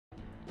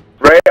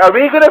Right, are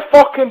we gonna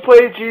fucking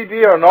play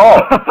GB or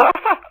not?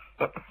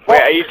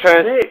 Wait, are you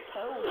trying to...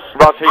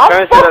 Ross, are you I'm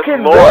trying to say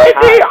fucking that's more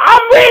ready!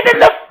 I'm reading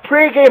the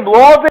pre-game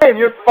lobby and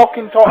you're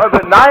fucking talking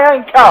about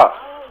Nyanka!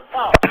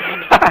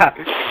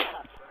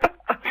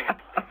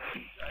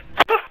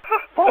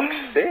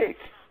 Fuck's sake.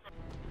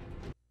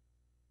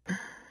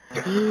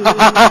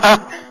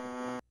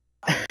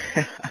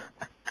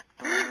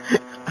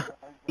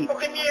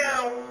 Fucking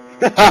meow!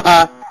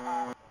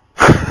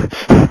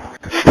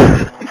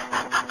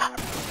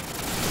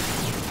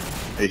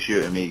 They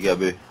shooting me,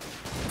 Gabby.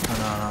 Oh,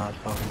 no,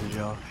 it's talking to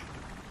Josh.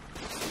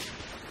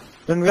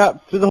 Then we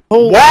got through the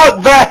whole...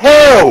 What the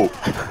hell?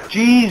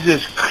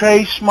 Jesus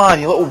Christ, man,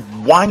 you little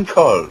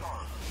wanker.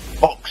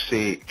 Fuck's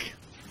sake.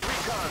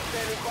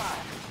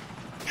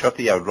 Shut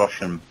you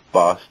Russian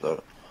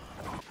bastard.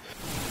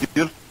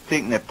 You're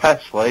taking the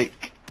piss,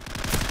 like.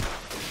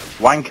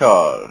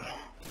 Wanker.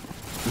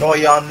 No,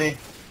 Yanni.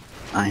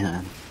 I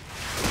am.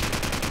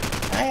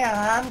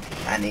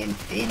 I need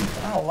things.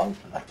 I want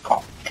the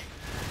cock.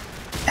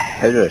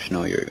 How did I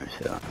know you were going to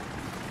say that?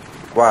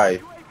 Why?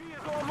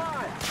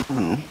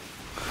 Hmm.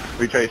 What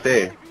are you trying to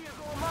say?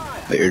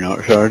 That you're not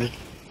retarded?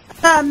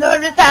 I'm not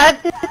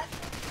retarded!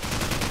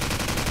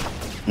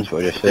 That's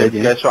what I just said,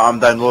 yeah. Guess what I'm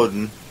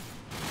downloading?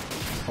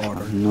 I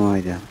have no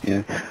idea,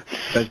 yeah.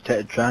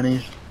 Big-titted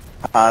trannies.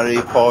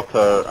 Harry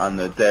Potter and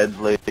the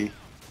Deadly,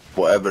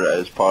 whatever it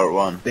is, part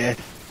 1.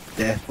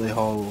 Deathly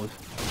Hollows.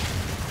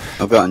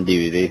 I've got it on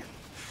DVD.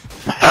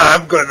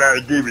 I've got that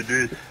on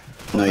DVD.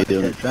 No, you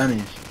don't.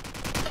 Trannies.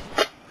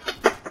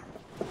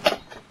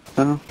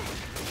 Oh.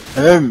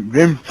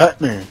 Room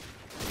fit me.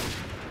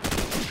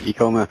 You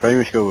call me a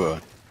primary school boy?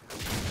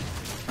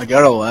 A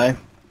girl, eh?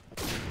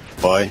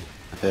 Boy,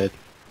 I said.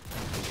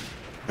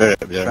 Very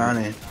observant.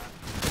 Tranny.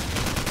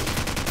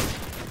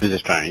 Who's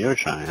this tranny? You're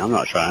tranny. I'm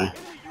not tranny.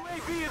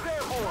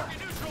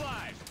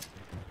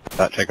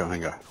 That chicken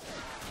finger.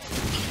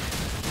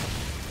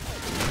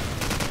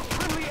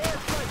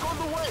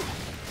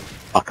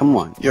 Oh, come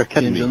on. You're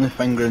kidding me. The only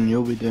fingering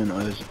you'll be doing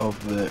is of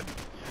the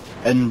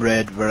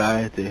inbred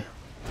variety.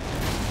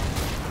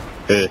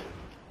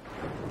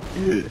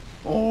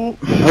 Oh.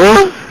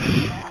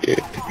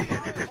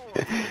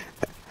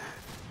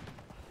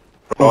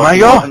 Oh my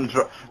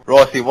god!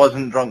 Rossi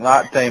wasn't drunk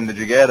that time, did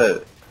you get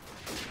it?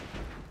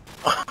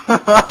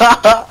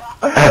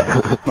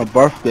 My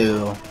birthday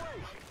though.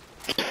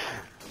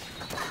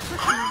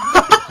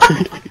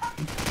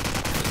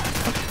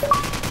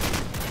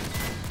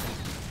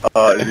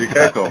 Did you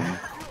kick him?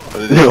 Or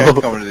did you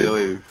kick him or did he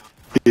leave?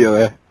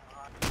 Yeah.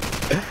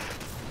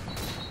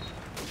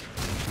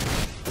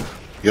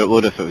 You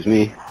upload if it was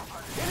me.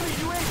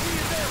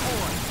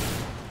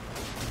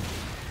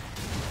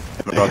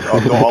 Don't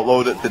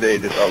upload it today,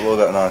 just upload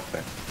it on our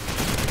thing.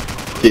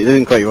 See, it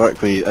doesn't quite work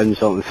when you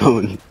insult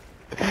someone.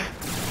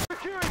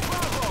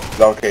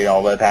 Donkey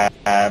all the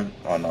time.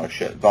 Oh no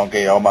shit,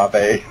 donkey on my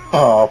face.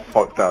 Oh,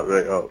 fuck that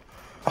right up.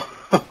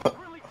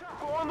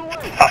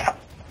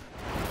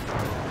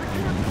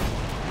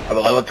 I'm a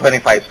level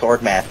 25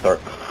 sword master.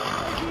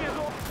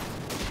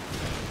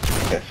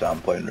 Yes, I'm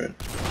playing Rune.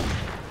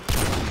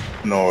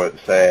 No,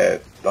 it's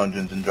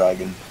Dungeons and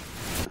Dragons.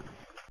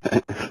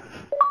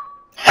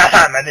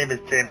 My name is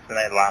James and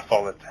I laugh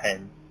all the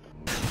time.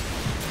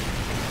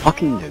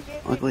 Fucking do.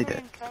 Ugly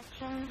dick.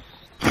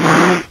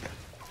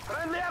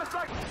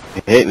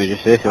 You hate me,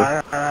 just say so.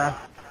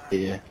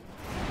 Yeah.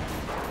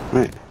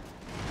 Right.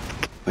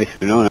 At least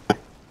we know now.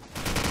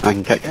 I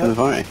can kick you in the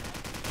party.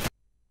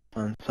 I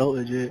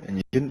insulted you and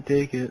you didn't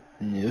take it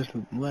and you just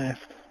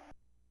left.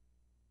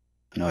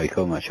 No, you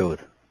called my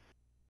shoulder.